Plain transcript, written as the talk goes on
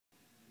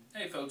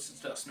Hey folks, it's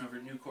Dustin over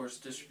at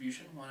NuCourse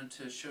Distribution. Wanted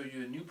to show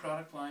you a new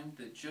product line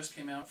that just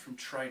came out from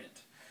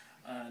Trident.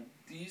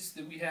 These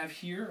that we have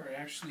here are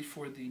actually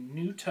for the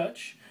new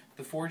Touch,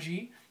 the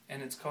 4G,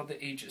 and it's called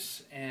the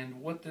Aegis. And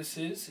what this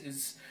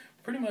is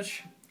pretty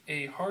much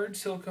a hard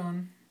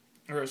silicone,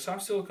 or a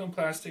soft silicone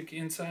plastic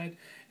inside,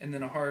 and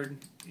then a hard,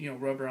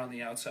 rubber on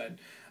the outside.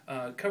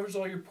 Covers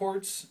all your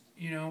ports,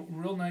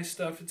 real nice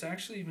stuff. It's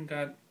actually even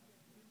got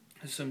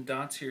some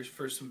dots here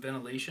for some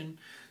ventilation,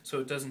 so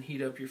it doesn't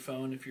heat up your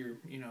phone if you're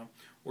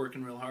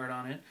working real hard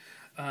on it.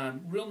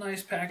 Real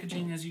nice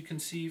packaging, as you can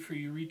see, for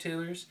you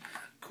retailers.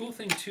 Cool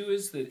thing too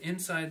is that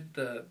inside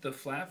the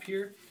flap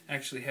here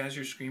actually has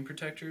your screen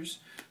protectors,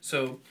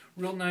 so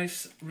real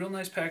nice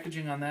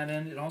packaging on that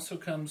end. It also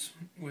comes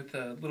with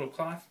a little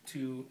cloth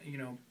to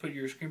put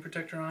your screen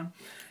protector on,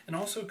 and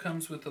also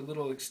comes with a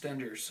little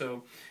extender,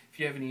 so if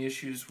you have any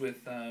issues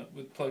with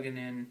plugging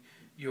in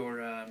your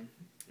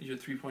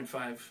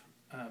 3.5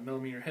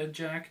 millimeter head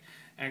jack,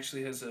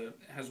 actually has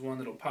one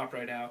that'll pop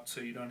right out,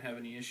 so you don't have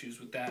any issues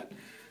with that.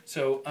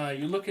 So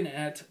you're looking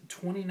at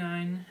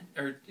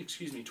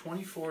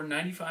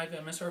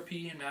 $24.95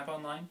 MSRP in App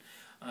Online.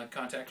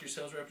 Contact your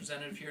sales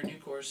representative here at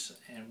NuCourse,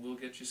 and we'll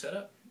get you set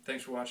up.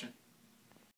 Thanks for watching.